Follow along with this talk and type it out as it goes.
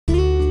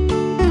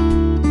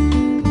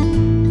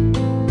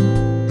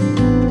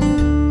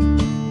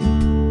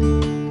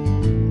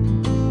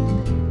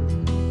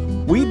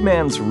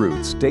Weedman's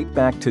roots date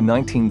back to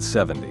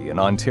 1970 in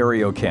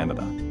Ontario,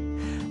 Canada.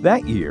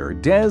 That year,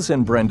 Des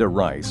and Brenda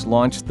Rice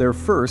launched their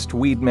first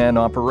Weedman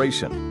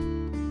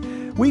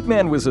operation.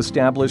 Weedman was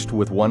established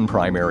with one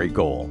primary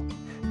goal: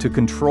 to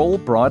control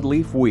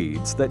broadleaf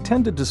weeds that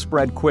tended to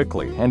spread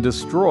quickly and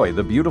destroy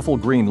the beautiful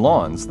green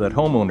lawns that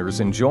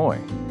homeowners enjoy.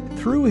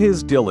 Through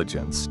his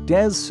diligence,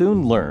 Des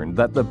soon learned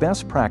that the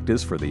best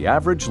practice for the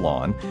average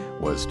lawn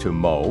was to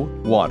mow,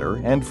 water,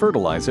 and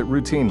fertilize it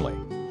routinely.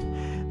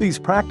 These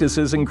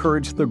practices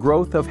encouraged the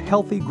growth of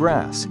healthy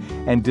grass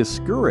and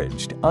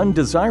discouraged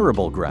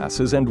undesirable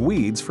grasses and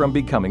weeds from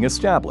becoming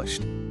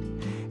established.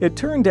 It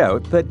turned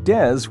out that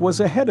Des was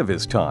ahead of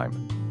his time.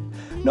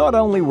 Not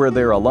only were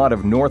there a lot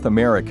of North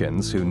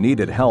Americans who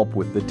needed help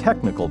with the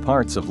technical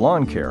parts of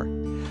lawn care,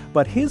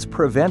 but his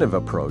preventive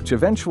approach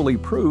eventually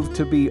proved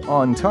to be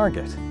on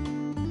target.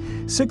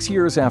 6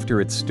 years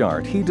after its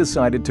start, he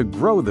decided to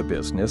grow the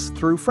business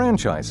through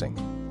franchising.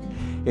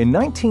 In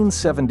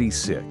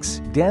 1976,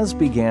 Des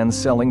began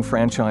selling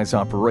franchise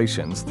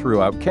operations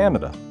throughout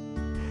Canada.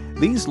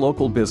 These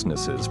local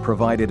businesses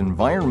provided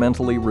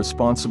environmentally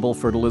responsible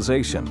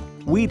fertilization,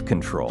 weed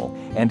control,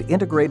 and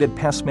integrated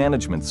pest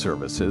management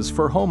services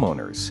for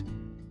homeowners.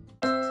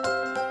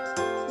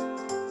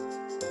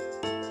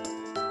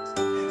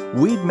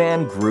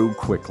 Weedman grew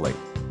quickly.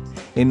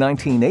 In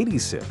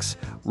 1986,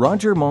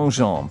 Roger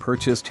Mongeon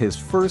purchased his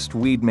first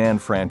Weedman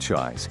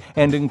franchise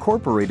and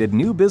incorporated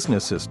new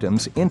business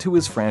systems into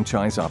his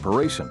franchise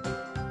operation.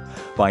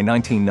 By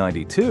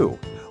 1992,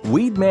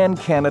 Weedman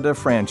Canada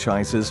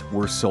franchises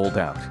were sold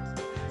out.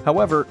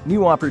 However,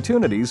 new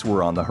opportunities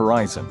were on the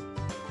horizon.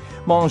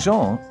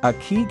 Mongeon, a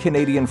key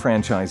Canadian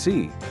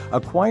franchisee,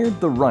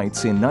 acquired the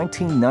rights in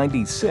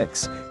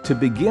 1996 to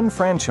begin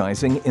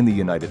franchising in the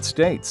United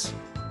States.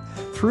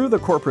 Through the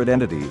corporate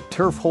entity,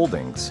 Turf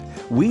Holdings,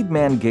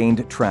 Weedman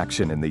gained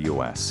traction in the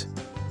U.S.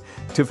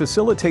 To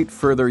facilitate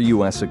further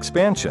U.S.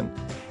 expansion,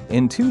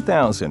 in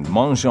 2000,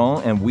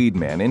 Mongeon and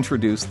Weedman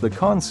introduced the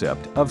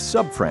concept of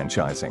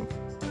sub-franchising.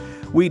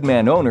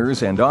 Weedman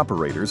owners and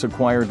operators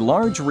acquired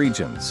large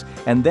regions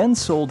and then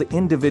sold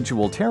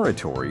individual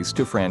territories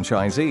to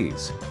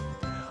franchisees.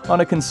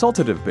 On a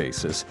consultative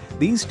basis,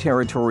 these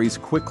territories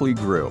quickly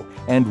grew,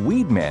 and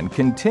Weedman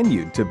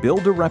continued to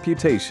build a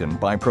reputation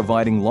by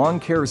providing lawn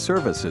care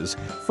services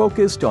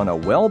focused on a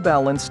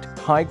well-balanced,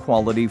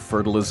 high-quality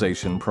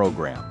fertilization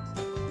program.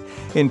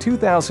 In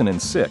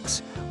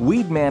 2006,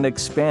 Weedman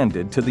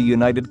expanded to the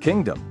United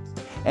Kingdom,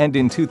 and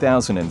in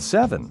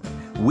 2007,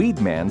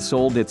 Weedman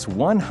sold its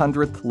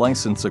 100th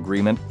license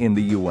agreement in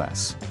the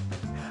U.S.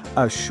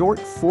 A short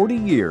 40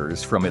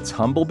 years from its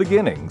humble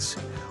beginnings,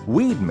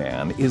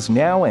 Weedman is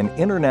now an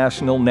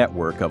international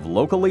network of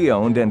locally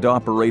owned and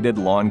operated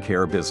lawn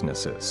care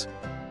businesses.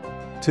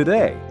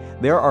 Today,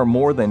 there are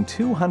more than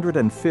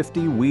 250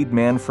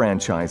 Weedman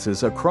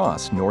franchises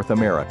across North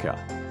America.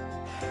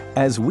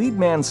 As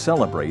Weedman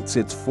celebrates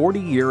its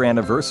 40-year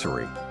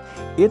anniversary,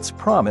 its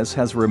promise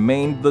has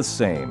remained the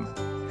same.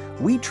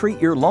 We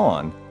treat your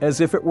lawn as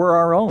if it were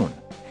our own,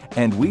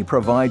 and we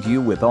provide you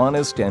with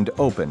honest and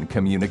open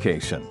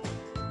communication.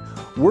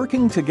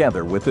 Working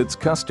together with its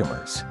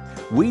customers,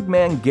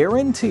 Weedman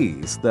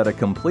guarantees that a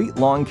complete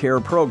lawn care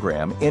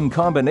program in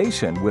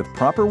combination with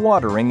proper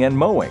watering and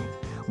mowing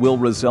will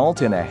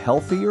result in a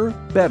healthier,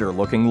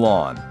 better-looking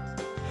lawn.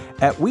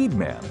 At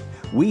Weedman,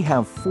 we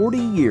have 40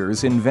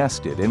 years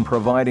invested in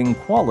providing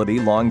quality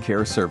lawn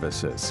care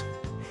services.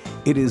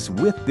 It is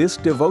with this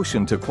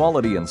devotion to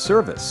quality and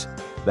service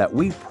that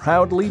we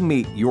proudly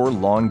meet your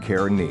lawn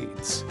care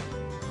needs.